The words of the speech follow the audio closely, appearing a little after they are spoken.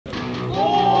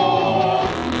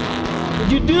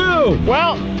What'd you do?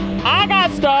 Well, I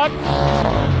got stuck.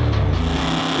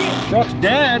 Truck's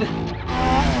dead.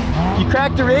 You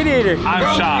cracked the radiator.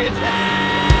 I'm shocked.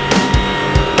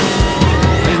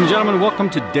 Ladies and gentlemen, welcome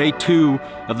to day 2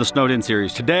 of the Snowed In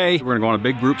series. Today, we're gonna go on a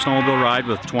big group snowmobile ride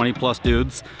with 20 plus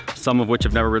dudes, some of which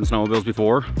have never ridden snowmobiles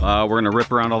before. We're gonna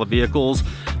rip around all the vehicles.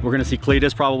 We're gonna see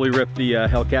Cletus probably rip the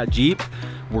HELLTRAXX Jeep.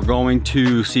 We're going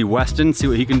to see Westen, see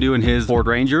what he can do in his Ford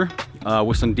Ranger.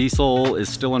 Westen Diesel is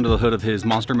still under the hood of his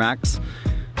Monster Max,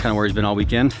 kind of where he's been all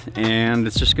weekend. And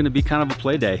it's just gonna be kind of a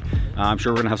play day. I'm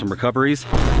sure we're gonna have some recoveries.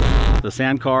 The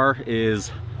sand car is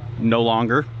no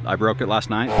longer. I broke it last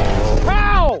night.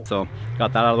 Ow! So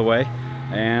got that out of the way.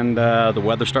 And the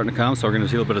weather's starting to come, so we're gonna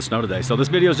see a little bit of snow today. So this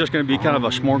video is just gonna be kind of a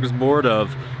smorgasbord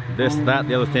of this, that,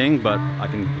 the other thing, but I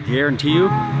can guarantee you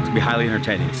it's gonna be highly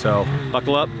entertaining. So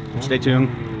buckle up, stay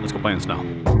tuned, let's go play in the snow.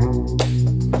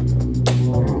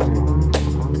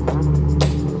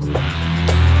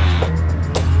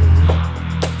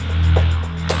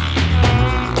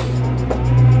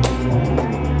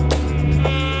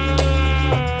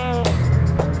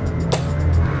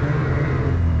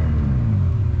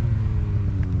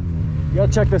 You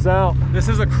gotta check this out. This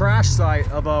is a crash site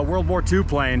of a World War II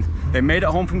plane. They made it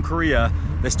home from Korea.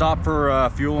 They stopped for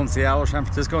fuel in Seattle or San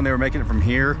Francisco, and they were making it from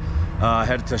here,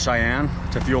 headed to Cheyenne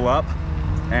to fuel up,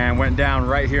 and went down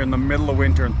right here in the middle of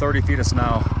winter in 30 feet of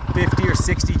snow. 50 or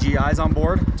 60 GIs on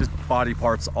board, just body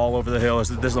parts all over the hill.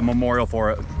 There's a memorial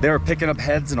for it. They were picking up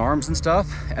heads and arms and stuff,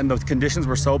 and the conditions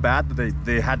were so bad that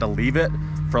they had to leave it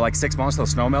for like 6 months till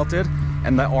the snow melted.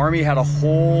 And the Army had a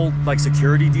whole like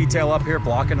security detail up here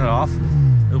blocking it off.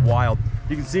 It was wild.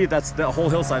 You can see that's the whole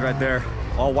hillside right there,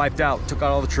 all wiped out. Took out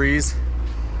all the trees.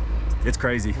 It's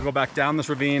crazy. We'll go back down this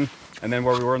ravine, and then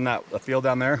where we were in that field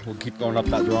down there, we'll keep going up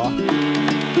that draw.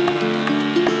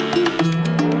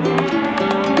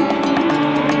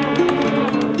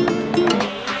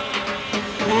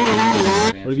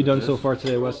 What have you done so far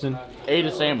today, Weston? Ate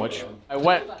a sandwich. I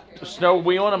went snow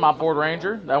wheeling in my Ford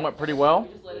Ranger. That went pretty well.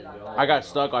 I got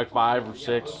stuck like 5 or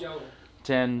 6,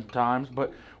 10 times,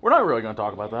 but we're not really going to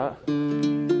talk about that.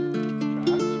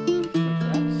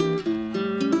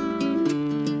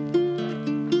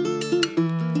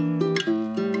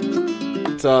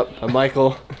 What's up? I'm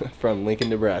Michael from Lincoln,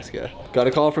 Nebraska. Got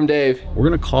a call from Dave. We're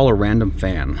gonna call a random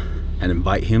fan and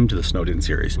invite him to the Snowed In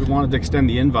series. We wanted to extend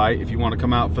the invite. If you want to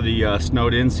come out for the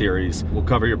Snowed In series, we'll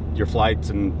cover your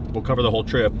flights and we'll cover the whole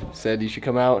trip. Said you should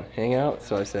come out, hang out,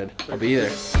 so I said, I'll be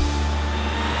there.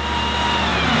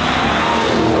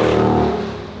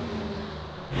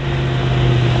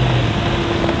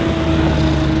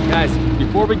 Guys,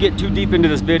 before we get too deep into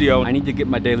this video, I need to get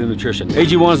my daily nutrition.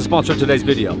 AG1 is the sponsor of today's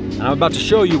video, and I'm about to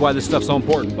show you why this stuff's so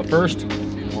important. But first,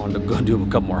 I wanted to go do a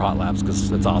couple more hot laps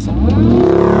because it's awesome.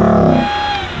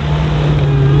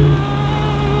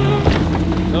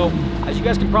 So, as you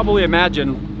guys can probably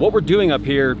imagine, what we're doing up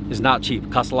here is not cheap.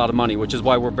 It costs a lot of money, which is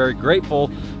why we're very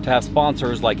grateful to have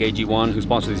sponsors like AG1 who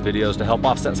sponsor these videos to help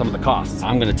offset some of the costs.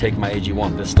 I'm gonna take my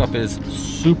AG1. This stuff is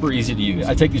super easy to use.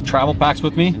 I take these travel packs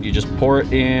with me. You just pour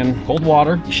it in cold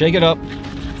water, you shake it up.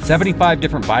 75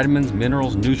 different vitamins,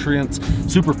 minerals, nutrients,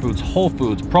 superfoods, whole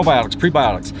foods, probiotics,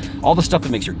 prebiotics, all the stuff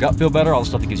that makes your gut feel better, all the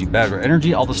stuff that gives you better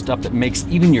energy, all the stuff that makes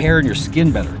even your hair and your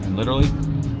skin better. And literally,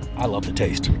 I love the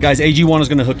taste. Guys, AG1 is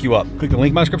gonna hook you up. Click the link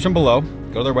in my description below,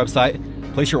 go to their website,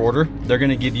 place your order. They're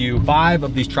gonna give you 5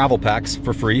 of these travel packs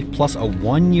for free, plus a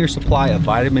 1-year supply of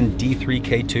vitamin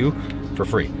D3K2 for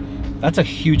free. That's a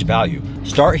huge value.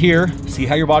 Start here, see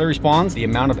how your body responds. The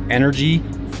amount of energy,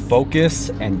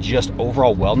 focus, and just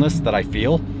overall wellness that I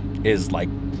feel is like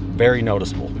very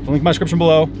noticeable. Link in my description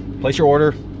below, place your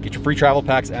order, get your free travel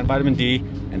packs and vitamin D,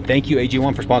 and thank you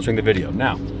AG1 for sponsoring the video.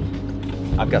 Now,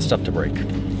 I've got stuff to break.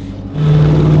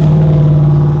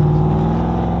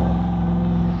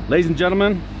 Ladies and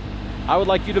gentlemen, I would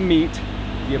like you to meet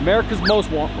the America's Most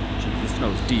Wanted, jeez, this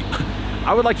snow's deep.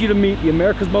 I would like you to meet the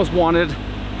America's Most Wanted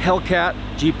HELLTRAXX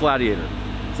Jeep Gladiator.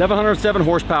 707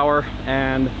 horsepower,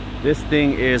 and this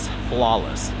thing is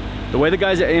flawless. The way the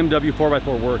guys at AMW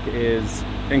 4x4 work is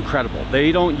incredible.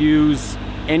 They don't use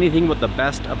anything but the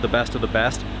best of the best of the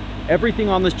best. Everything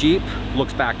on this Jeep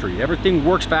looks factory. Everything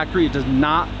works factory. It does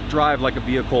not drive like a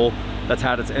vehicle that's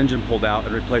had its engine pulled out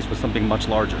and replaced with something much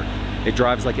larger. It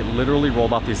drives like it literally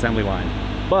rolled off the assembly line.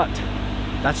 But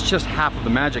that's just half of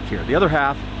the magic here. The other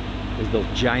half is those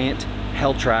giant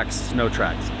HELLTRAXX snow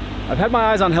tracks. I've had my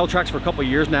eyes on HELLTRAXX for a couple of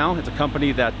years now. It's a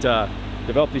company that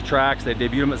developed these tracks. They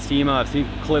debuted them at SEMA. I've seen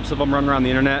clips of them running around the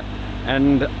internet.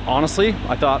 And honestly,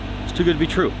 I thought it's too good to be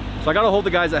true. So I got a hold of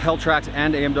the guys at HELLTRAXX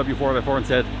and AMW 4x4 and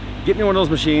said, get me one of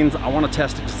those machines. I want to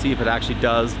test it to see if it actually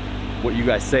does what you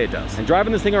guys say it does. And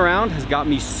driving this thing around has got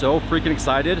me so freaking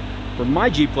excited for my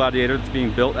Jeep Gladiator that's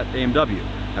being built at BMW.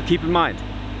 Now keep in mind,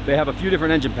 they have a few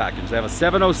different engine packages. They have a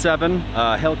 707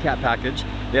 Hellcat package,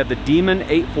 they have the Demon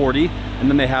 840, and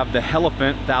then they have the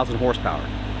Hellefant 1000 horsepower.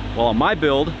 Well, on my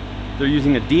build, they're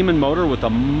using a Demon motor with a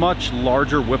much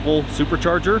larger Whipple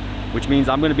supercharger, which means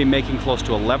I'm gonna be making close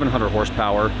to 1100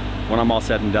 horsepower when I'm all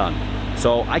said and done.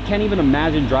 So I can't even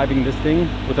imagine driving this thing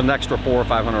with an extra 400 or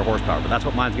 500 horsepower, but that's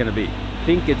what mine's gonna be. I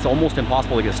think it's almost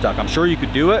impossible to get stuck. I'm sure you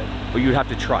could do it, but you'd have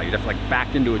to try. You'd have to like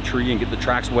back into a tree and get the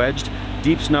tracks wedged.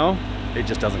 Deep snow, it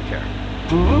just doesn't care.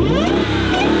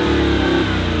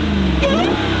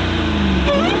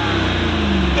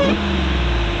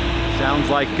 Sounds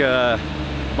like a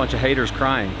bunch of haters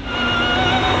crying.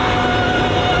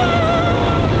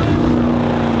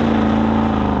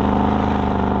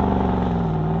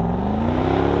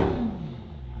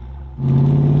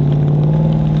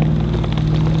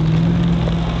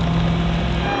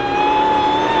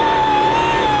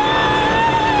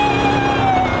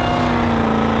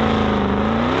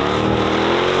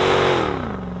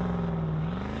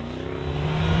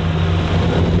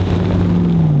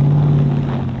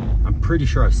 Pretty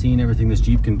sure I've seen everything this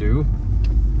Jeep can do.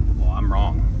 Well, I'm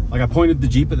wrong. Like I pointed the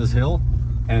Jeep at this hill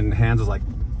and Hans was like,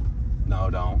 no,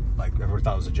 don't. Like everybody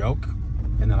thought it was a joke.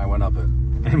 And then I went up it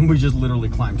and we just literally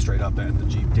climbed straight up it and the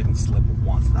Jeep didn't slip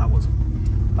once. That was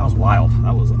wild.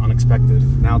 That was unexpected.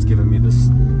 Now it's giving me this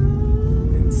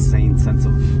insane sense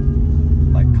of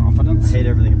like confidence. I hate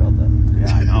everything about that.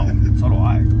 Yeah, I know. So do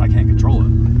I. I can't control it.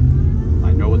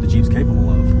 I know what the Jeep's capable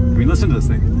of. I mean, listen to this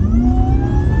thing.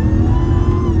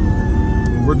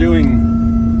 We're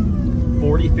doing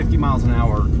 40, 50 miles an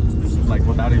hour, like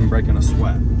without even breaking a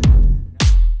sweat.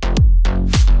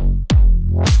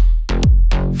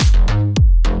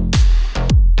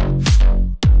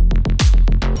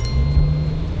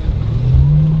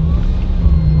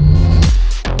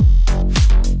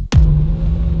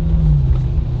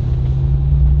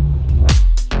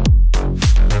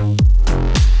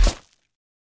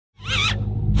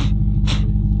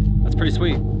 That's pretty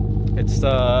sweet. It's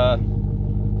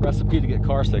recipe to get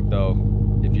car sick though,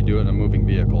 if you do it in a moving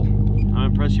vehicle. I'm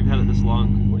impressed you've had it this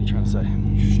long. What are you trying to say?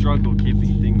 You struggle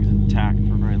keeping things intact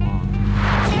for very long.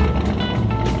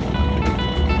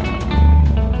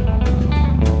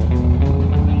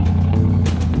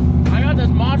 I got this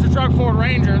monster truck Ford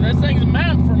Ranger. This thing's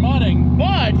meant for mudding,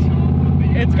 but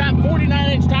it's got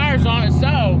 49-inch tires on it,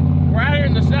 so we're out here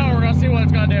in the snow and we're gonna see what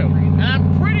it's gonna do. And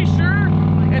I'm pretty sure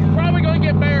it's probably gonna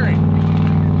get buried.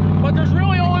 But there's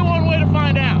really only one way to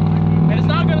find out. And it's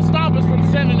not gonna stop us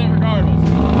from sending it regardless.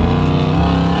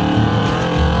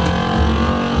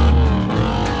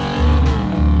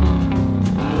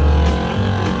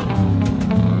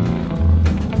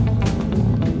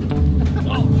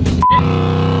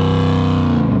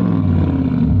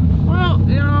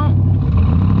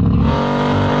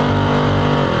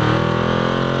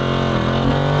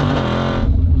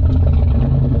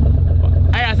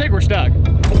 Stuck.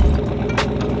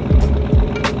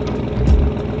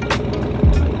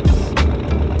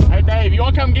 Hey Dave, you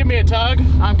want to come give me a tug?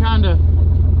 I'm kind of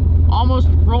almost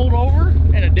rolled over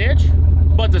in a ditch,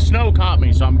 but the snow caught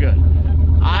me, so I'm good.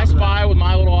 I spy with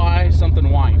my little eye something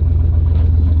white.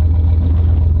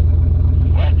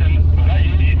 Weston, was that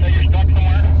you? Did you say you're stuck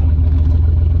somewhere?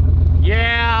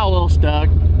 Yeah, a little stuck.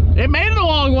 It made it a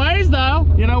long ways though.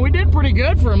 You know, we did pretty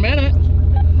good for a minute.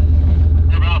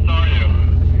 Whereabouts are you?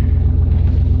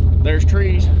 There's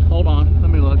trees. Hold on,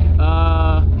 let me look.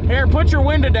 Here, put your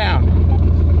window down.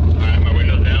 All right, my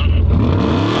window's down.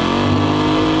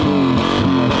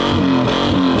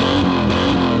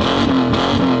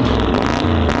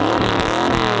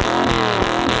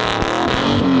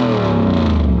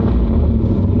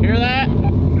 Hear that?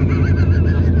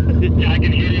 Yeah, I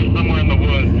can hear you somewhere in the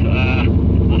woods.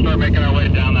 We'll start making our way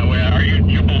down that way. Are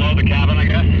you below the cabin, I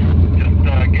guess?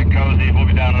 Just get cozy. We'll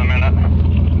be down in a minute.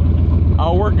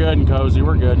 Oh, we're good and cozy,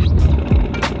 we're good.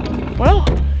 Well,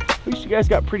 at least you guys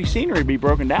got pretty scenery to be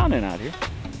broken down in out here.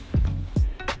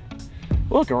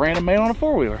 Look, a random man on a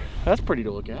four-wheeler. That's pretty to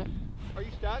look at. Are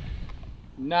you stuck?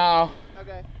 No.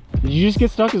 Okay. Did you just get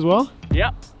stuck as well?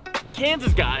 Yep.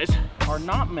 Kansas guys are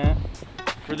not meant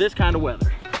for this kind of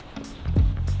weather.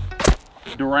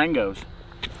 Durangos.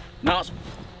 Not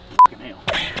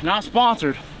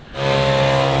sponsored.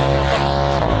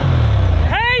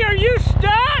 Hey, are you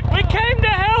stuck? We came to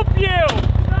help you.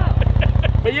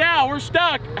 But yeah, we're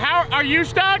stuck. How are you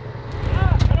stuck?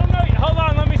 I don't know. Hold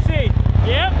on, let me see.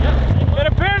 Yep. It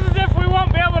appears as if we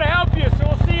won't be able to help you, so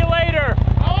we'll see you later.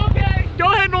 Oh, okay.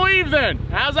 Go ahead and leave then.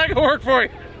 How's that gonna work for you?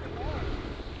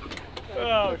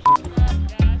 Oh,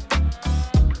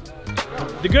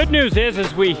 The good news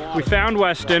is we found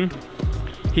Westen.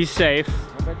 He's safe.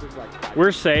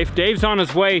 We're safe. Dave's on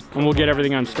his way, and we'll get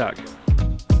everything unstuck.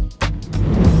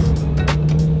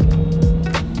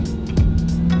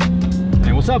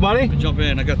 Hey, what's up, buddy? Jump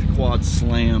in. I got the quad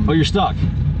slammed. Oh, you're stuck.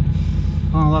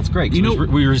 Oh, that's great. You know,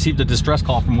 we received a distress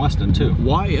call from Westen too.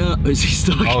 Why is he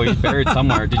stuck? Oh, he's buried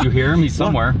somewhere. Did you hear him? He's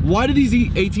somewhere. Why do these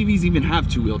ATVs even have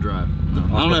two-wheel drive?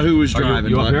 I don't know who was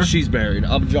driving, you up but here? she's buried.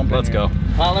 I'll jump in. Let's here.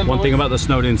 go. One thing about the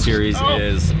Snowed In series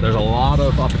is there's a lot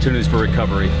of opportunities for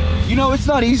recovery. You know, it's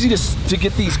not easy to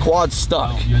get these quads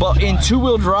stuck, but in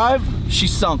two-wheel drive, she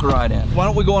sunk right in. Why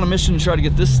don't we go on a mission and try to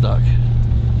get this stuck?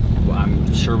 Well,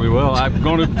 I'm sure we will. I'm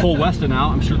going to pull Westen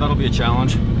out. I'm sure that'll be a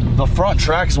challenge. The front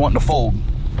track is wanting to fold.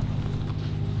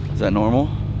 Is that normal?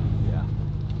 Yeah.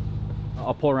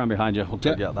 I'll pull around behind you. We'll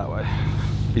take you out that way.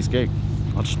 Piece of cake.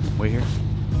 I'll just wait here.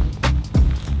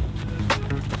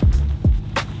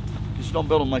 Just don't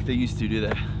build them like they used to, do they?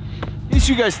 At least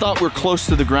you guys thought we're close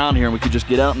to the ground here and we could just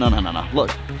get out. No, no, no, no. Look,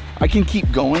 I can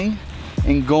keep going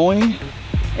and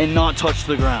not touch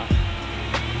the ground.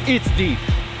 It's deep.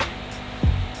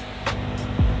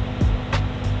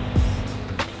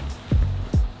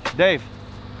 Dave,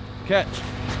 catch.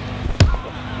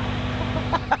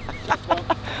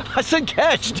 I said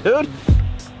catch, dude.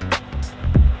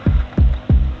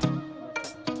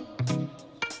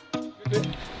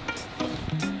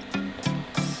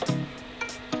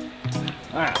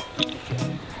 All right.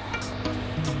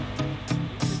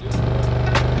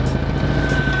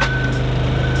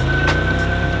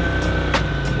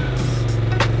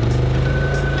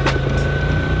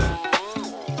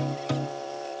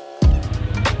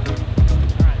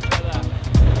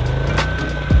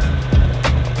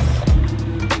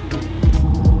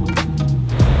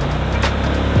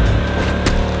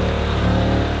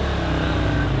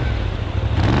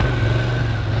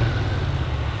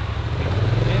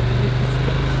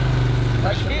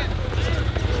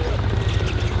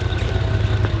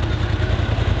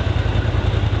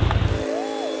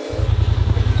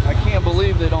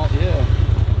 They don't, yeah.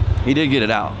 He did get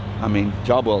it out. I mean,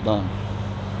 job well done.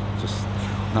 Just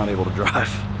not able to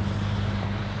drive.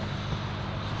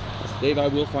 Dave, I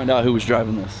will find out who was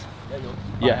driving this.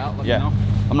 Yeah, yeah.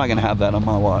 I'm not gonna have that on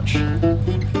my watch.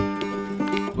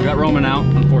 We got Roman out.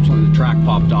 Unfortunately, the track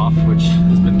popped off, which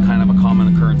has been kind of a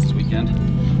common occurrence this weekend.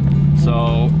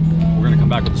 So we're gonna come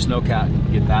back with the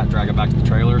snowcat, get that, drag it back to the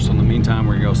trailer. So in the meantime,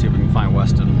 we're gonna go see if we can find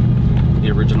Westen, the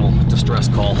original distress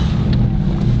call.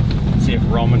 See if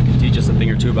Roman can teach us a thing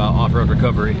or two about off-road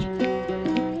recovery.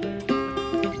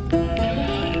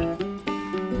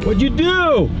 What'd you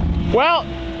do? Well,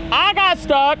 I got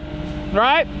stuck,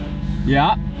 right?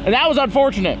 Yeah. And that was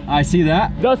unfortunate. I see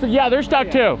that. Yeah, they're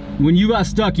stuck too. When you got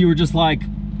stuck, you were just like,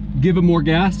 give it more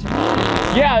gas?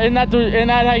 Yeah, isn't that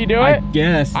how you do it? I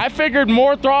guess. I figured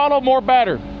more throttle, more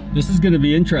better. This is gonna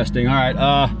be interesting. All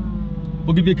right,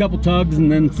 we'll give you a couple tugs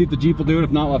and then see if the Jeep will do it. If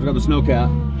not, we'll have to go to the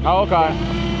snowcat. Oh, okay.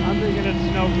 I'm thinking it's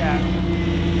snowcat.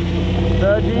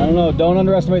 The Jeep? I don't know, don't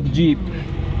underestimate the Jeep.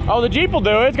 Oh, the Jeep will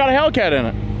do it. It's got a Hellcat in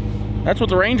it. That's what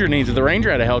the Ranger needs. If the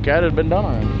Ranger had a Hellcat, it'd have been done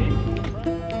already.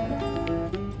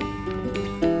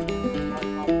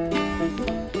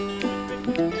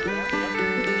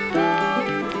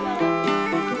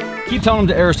 Keep telling him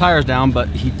to air his tires down, but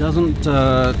he doesn't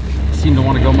seem to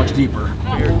want to go much deeper.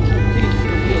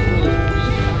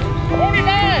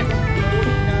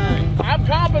 49! I'm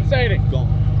compensating.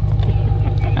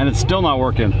 And it's still not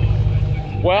working.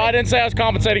 Well, I didn't say I was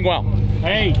compensating well.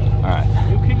 Hey, All right,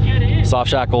 you can get in. soft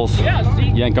shackles, Yeah,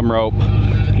 see? yank 'em rope.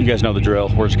 You guys know the drill.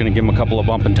 We're just gonna give him a couple of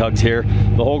bump and tugs here.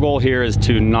 The whole goal here is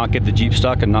to not get the Jeep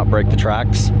stuck and not break the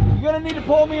tracks. You're gonna need to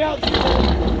pull me out.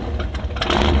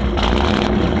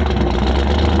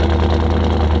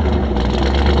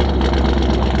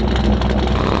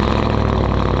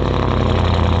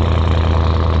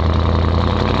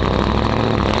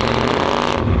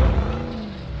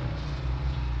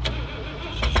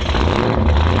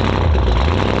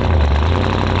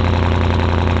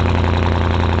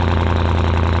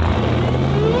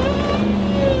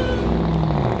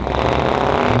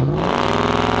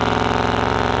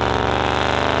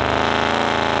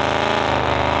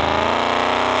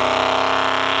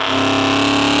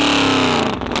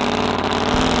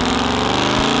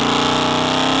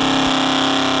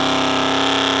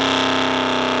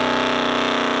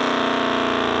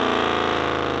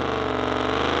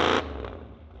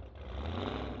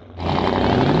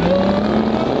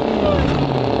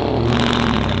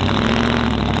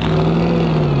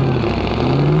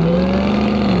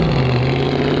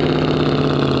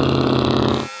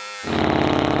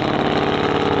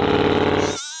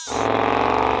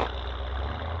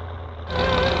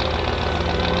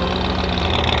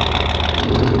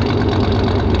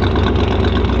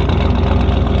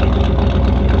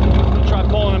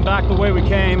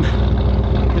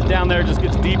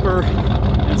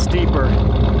 steeper and steeper.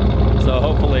 So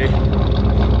hopefully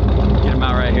get him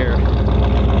out right here.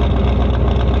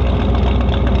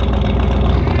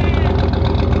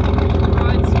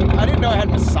 I didn't know I had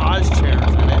massage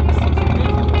chairs in it.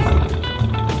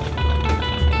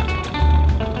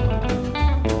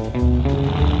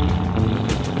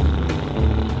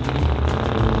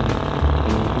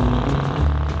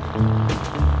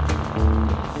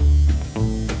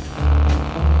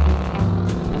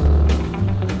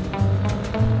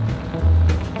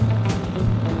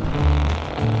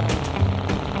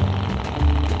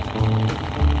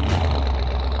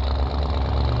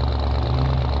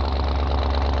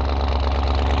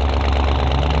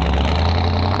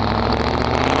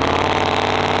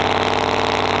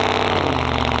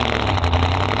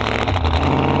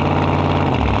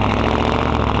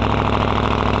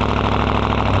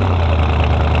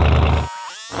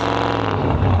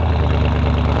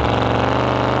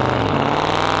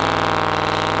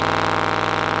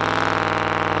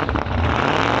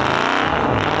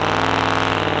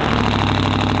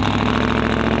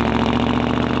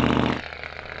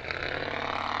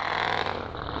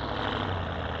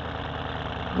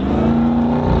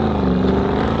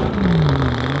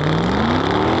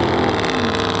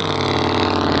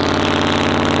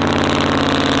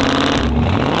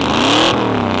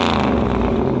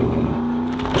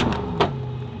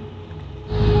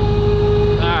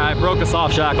 Broke a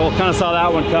soft shackle. Kind of saw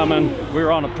that one coming. We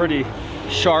were on a pretty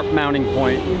sharp mounting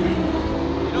point. You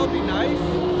know what'd be nice?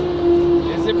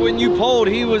 Is if when you pulled,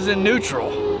 he was in neutral.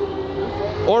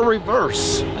 Or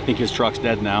reverse. I think his truck's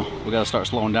dead now. We gotta start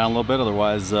slowing down a little bit,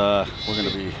 otherwise we're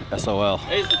gonna be SOL.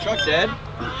 Hey, is the truck dead?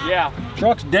 Yeah.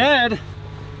 Truck's dead!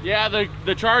 Yeah,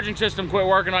 the charging system quit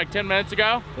working like 10 minutes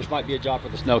ago. This might be a job for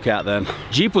the Snowcat then.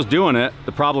 Jeep was doing it.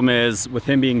 The problem is, with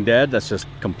him being dead, that's just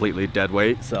completely dead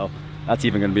weight, so that's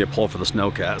even gonna be a pull for the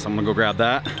Snowcat, so I'm gonna go grab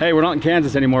that. Hey, we're not in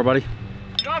Kansas anymore, buddy.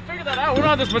 You know, I figured that out. We don't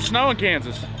have this much snow in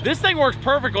Kansas. This thing works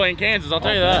perfectly in Kansas, I'll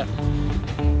tell you that.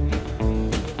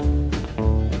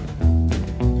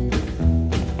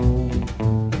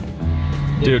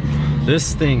 Dude,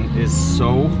 this thing is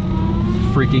so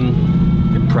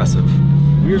freaking impressive.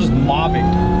 We are just mobbing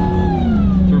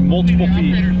through multiple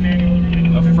feet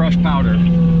of fresh powder,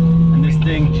 and this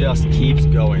thing just keeps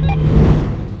going.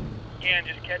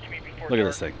 Look at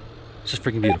this thing. It's just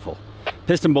freaking beautiful.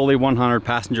 Piston Bully 100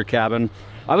 passenger cabin.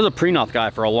 I was a Prenoth guy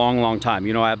for a long time.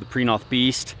 You know, I have the Prenoth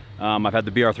Beast. I've had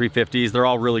the BR350s. They're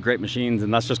all really great machines,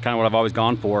 and that's just kind of what I've always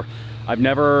gone for. I think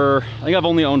I've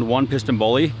only owned one Piston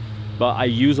Bully, but I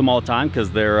use them all the time because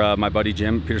they're my buddy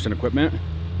Jim, Peterson Equipment.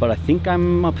 But I think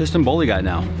I'm a Piston Bully guy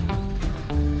now.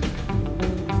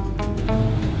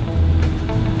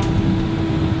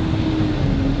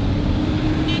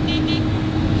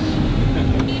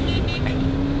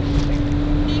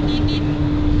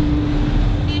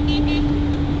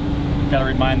 Gotta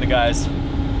remind the guys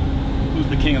who's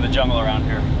the king of the jungle around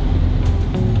here.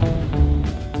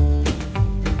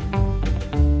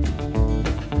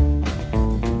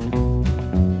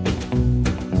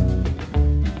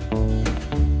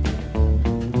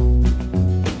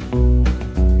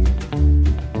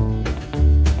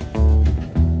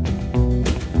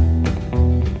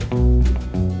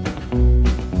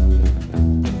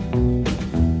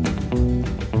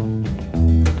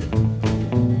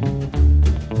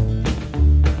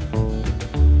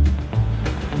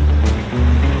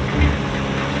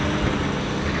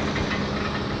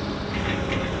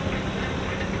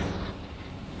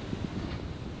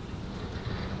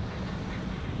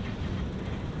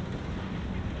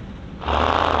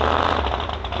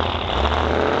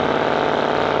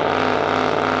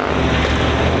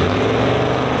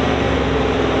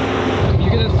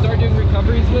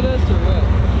 with us or what?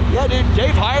 Yeah, dude,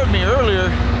 Dave hired me earlier.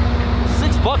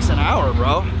 $6 an hour,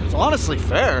 bro. It's honestly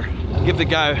fair. Give the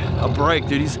guy a break,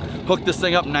 dude. He's hooked this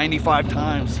thing up 95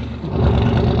 times.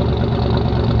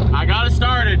 I got it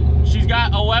started. She's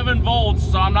got 11 volts,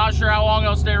 so I'm not sure how long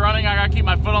it'll stay running. I gotta keep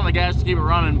my foot on the gas to keep it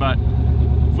running, but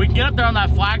if we can get up there on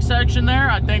that flat section there,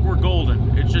 I think we're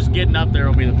golden. It's just getting up there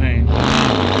will be the pain.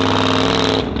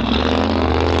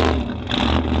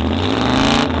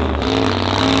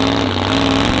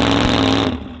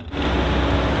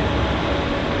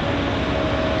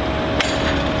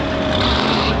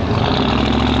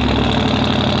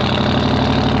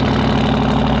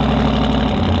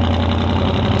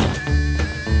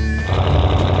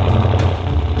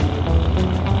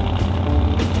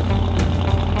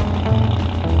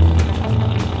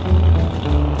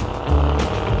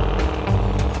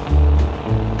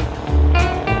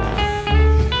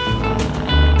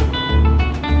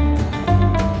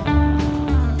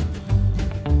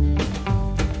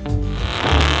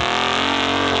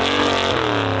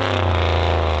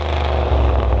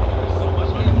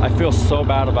 feel so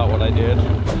bad about what I did.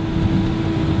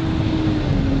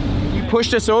 You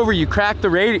pushed us over, you cracked the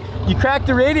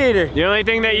radiator. The only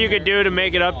thing that you could do to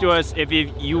make it up to us if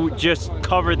you just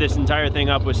covered this entire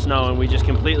thing up with snow and we just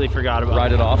completely forgot about it.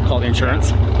 Write it off, call the insurance.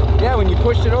 Yeah, when you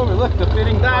pushed it over, look, the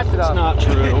fitting busted off. That's not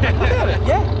true.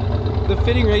 Yeah, the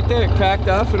fitting right there cracked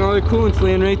off and all the coolant's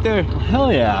laying right there.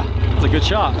 Hell yeah, that's a good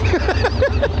shot.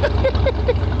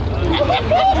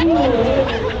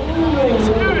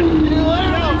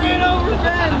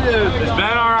 Is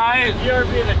Ben alright? You're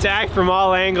being attacked from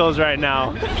all angles right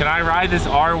now. Can I ride this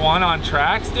R1 on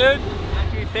tracks, dude?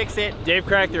 After you fix it, Dave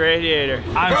cracked the radiator.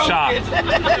 I'm shocked.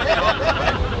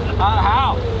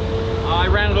 How? I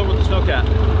ran it over with the snowcat.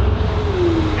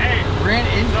 Hey, ran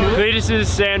into it? Cletus's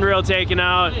sand reel taken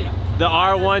out, the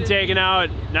R1 taken out.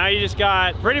 Now you just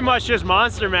got pretty much just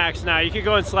Monster Max now. You could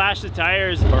go and slash the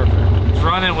tires. Perfect. It's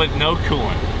running with no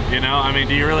coolant, you know? I mean,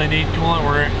 do you really need coolant?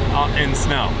 We're in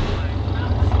snow.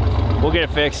 We'll get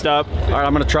it fixed up. All right,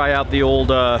 I'm gonna try out the old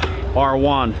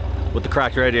R1 with the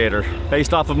cracked radiator.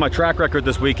 Based off of my track record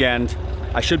this weekend,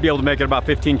 I should be able to make it about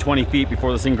 15-20 feet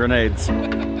before this thing grenades. Your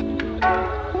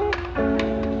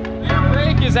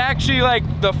brake is actually like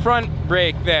the front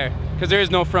brake there, because there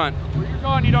is no front. Where you're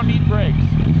going, you don't need brakes.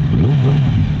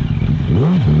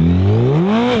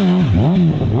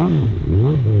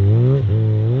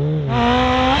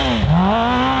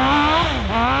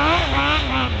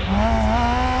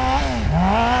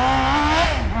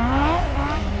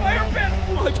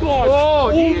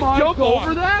 Oh, did you jump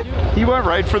over that? He went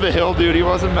right for the hill, dude. He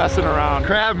wasn't messing around.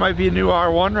 Crab might be a new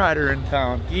R1 rider in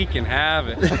town. He can have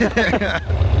it.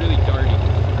 Really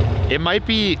darty. It might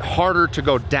be harder to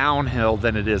go downhill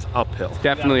than it is uphill.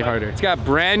 Definitely harder. It's got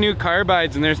brand new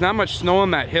carbides and there's not much snow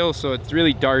on that hill, so it's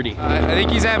really darty. I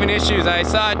think he's having issues. I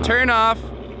saw it turn off,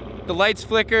 the lights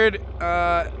flickered,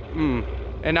 and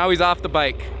now he's off the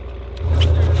bike.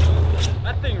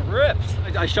 That thing ripped.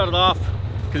 I shut it off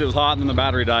because it was hot and then the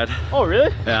battery died. Oh, really?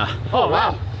 Yeah. Oh,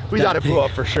 wow. We thought it blew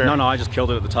up for sure. No, I just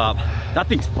killed it at the top. That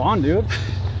thing's fun, dude.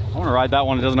 I want to ride that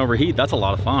one. It doesn't overheat. That's a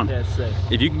lot of fun. Yeah, it's sick.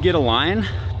 If you can get a line,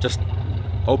 just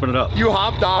open it up. You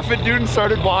hopped off it, dude, and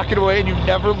started walking away, and you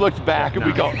never looked back, and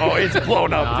we go, oh, it's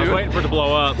blown up, I dude. was waiting for it to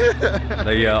blow up. The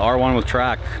R1 with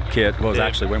track kit was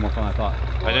actually way more fun than I thought.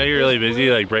 I know you're really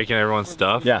busy, like breaking everyone's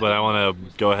stuff, yeah. But I want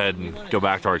to go ahead and go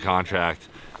back to our contract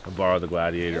and borrow the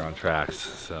Gladiator on tracks.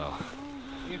 So,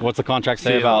 what's the contract see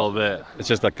say you in about? a little bit. It's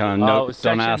just a kind of note.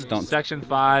 Don't ask. Don't. Section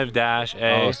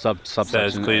 5-A. Oh, subsection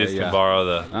says Cletus A, yeah. can borrow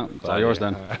the. Oh, it's all yours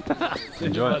then.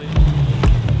 Enjoy it.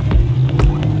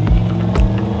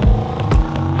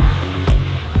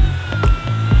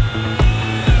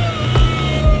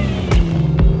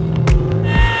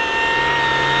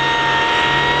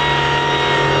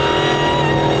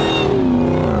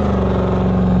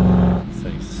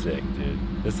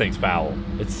 This thing's foul.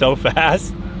 It's so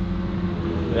fast.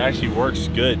 It actually works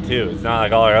good too. It's not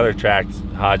like all our other tracked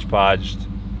hodgepodge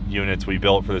units we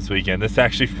built for this weekend. This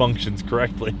actually functions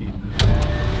correctly.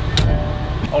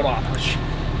 Hold on.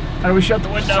 How do we shut the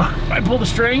window? I pull the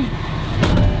string.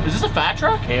 Is this a fat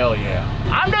truck? Hell yeah.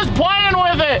 I'm just playing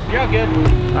with it. You're good.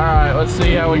 All right, let's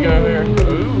see how we go here.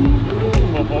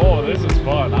 Ooh. Oh, this is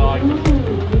fun. I like this.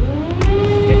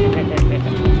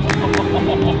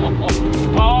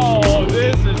 Oh,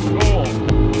 this is cool.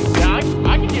 Yeah,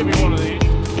 I can give you one of these.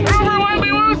 Hoover, let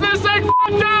me lose this thing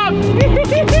fucked up!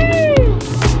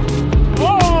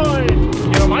 Boy!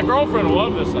 You know, my girlfriend will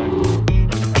love this thing.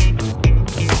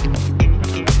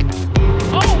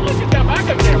 Oh, look at that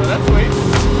backup camera. That's sweet.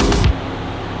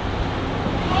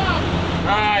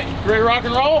 All right, ready to rock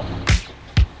and roll?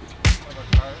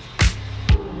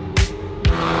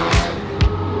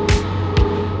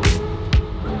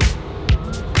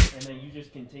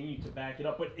 Continue to back it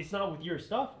up, but it's not with your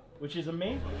stuff, which is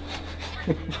amazing.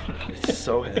 It's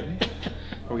so heavy.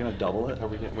 Are we gonna double it? Are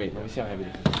we gonna, wait, let me see how heavy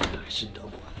it is. I should double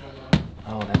it.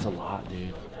 Oh, that's a lot,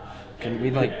 dude. Can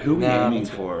we like, who are we aiming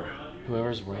for?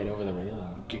 Whoever's right over the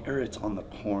railing. Garrett's on the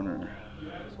corner.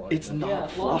 It's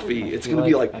not fluffy. It's gonna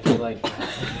be like. I feel like.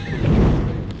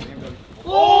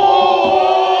 Oh!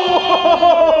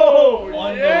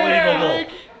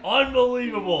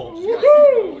 Unbelievable!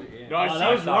 Unbelievable! No,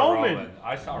 that was Roman.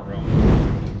 I saw Roman.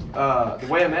 The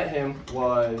way I met him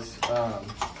was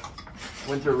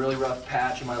went through a really rough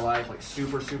patch in my life, like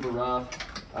super rough.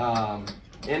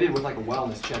 Ended with like a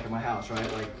wellness check at my house,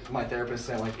 right? Like my therapist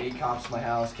sent like 8 cops to my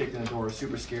house, kicked in the door,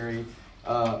 super scary.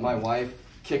 My wife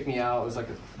kicked me out. It was like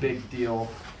a big deal.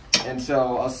 And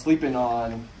so I was sleeping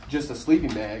on just a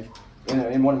sleeping bag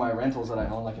in one of my rentals that I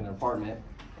own, like in an apartment.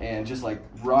 And just like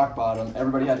rock bottom.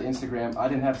 Everybody had Instagram. I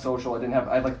didn't have social. I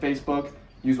had like Facebook,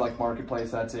 use like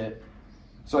Marketplace, that's it.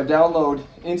 So I download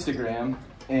Instagram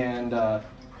and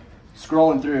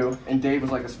scrolling through, and Dave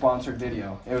was like a sponsored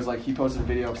video. It was like he posted a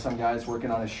video of some guys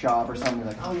working on his shop or something.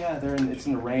 Like, oh yeah, it's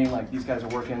in the rain. Like these guys are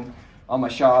working on my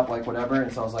shop, like whatever.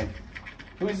 And so I was like,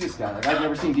 who is this guy? Like I'd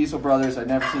never seen Diesel Brothers. I'd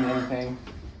never seen anything.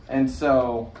 And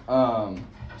so,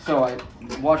 so I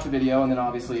watched the video, and then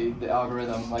obviously the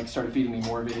algorithm like started feeding me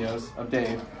more videos of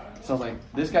Dave. So I was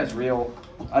like, this guy's real.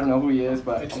 I don't know who he is,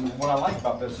 but what I like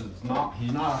about this is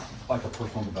he's not like a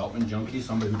personal development junkie,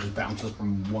 somebody who just bounces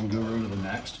from one guru to the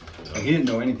next. Like he didn't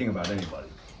know anything about anybody.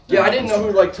 Yeah, I didn't know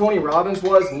who like Tony Robbins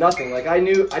was, nothing. Like I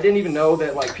didn't even know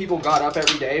that like people got up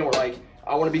every day and were like,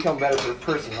 I want to become a better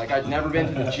person. Like I'd never been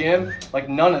to the gym, like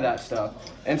none of that stuff.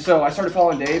 And so I started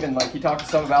following Dave, and like he talked to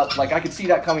some about, like I could see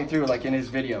that coming through like in his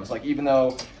videos. Like even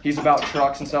though he's about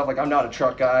trucks and stuff, like I'm not a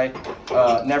truck guy,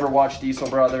 never watched Diesel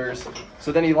Brothers.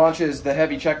 So then he launches the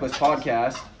Heavy Checklist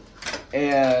podcast,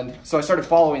 and so I started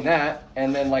following that,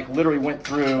 and then like literally went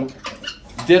through,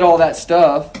 did all that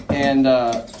stuff, and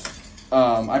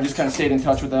I just kind of stayed in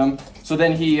touch with him. So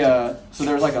then so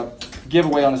there was like a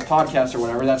giveaway on his podcast or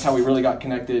whatever. That's how we really got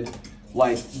connected,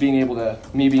 like being able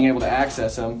to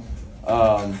access him.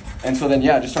 And so then,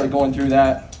 yeah, just started going through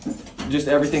that, just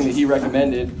everything that he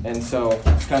recommended. And so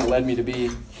it's kind of led me to be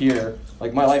here.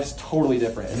 Like my life's totally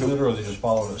different. You literally just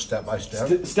followed it step by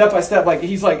step? Step by step. Like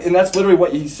he's like, and that's literally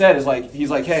what he said is like, he's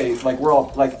like, hey, like we're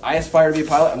all, like I aspire to be a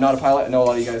pilot. I'm not a pilot. I know a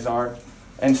lot of you guys are.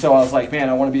 And so I was like, man,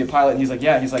 I want to be a pilot. And he's like,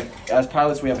 yeah. He's like, as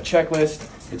pilots, we have a checklist.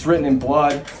 It's written in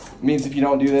blood. It means if you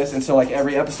don't do this. And so like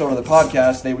every episode of the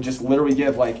podcast, they would just literally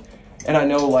give like, and I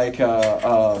know like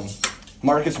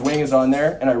Marcus Wing is on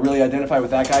there, and I really identify with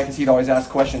that guy because he'd always ask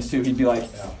questions too. He'd be like,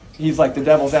 he's like the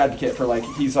devil's advocate for like,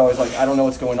 he's always like, I don't know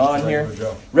what's going on here.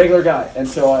 Regular guy. And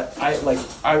so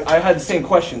I had the same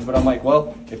questions, but I'm like,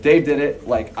 well, if Dave did it,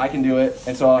 like I can do it.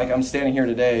 And so like I'm standing here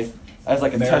today as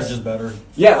like a marriage is better.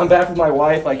 Yeah, I'm back with my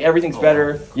wife. Like everything's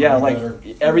better. Yeah, like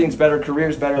everything's better.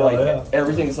 Career's better. Like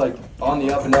everything's like on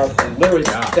the up and up. And literally,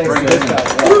 thanks to this guy.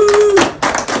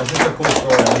 It's just a cool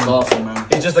story. That's awesome, man.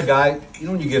 It's just a guy, you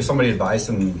know when you give somebody advice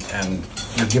and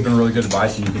you're giving really good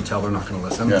advice and you can tell they're not going to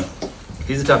listen? Yeah.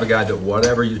 He's the type of guy that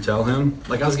whatever you tell him,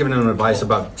 like I was giving him advice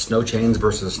about snow chains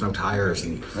versus snow tires,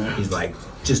 and he's like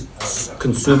just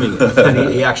consuming it,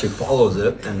 and he actually follows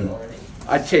it. And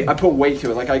I put weight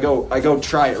to it. Like I go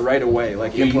try it right away.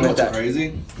 Like implement that.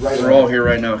 Crazy. Right. We're all here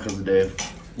right now because of Dave.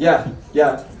 Yeah.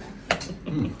 Yeah.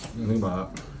 Think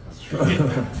about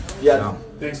it. Yeah.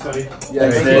 Thanks, buddy. Yeah.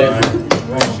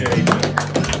 Thanks,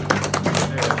 Dave.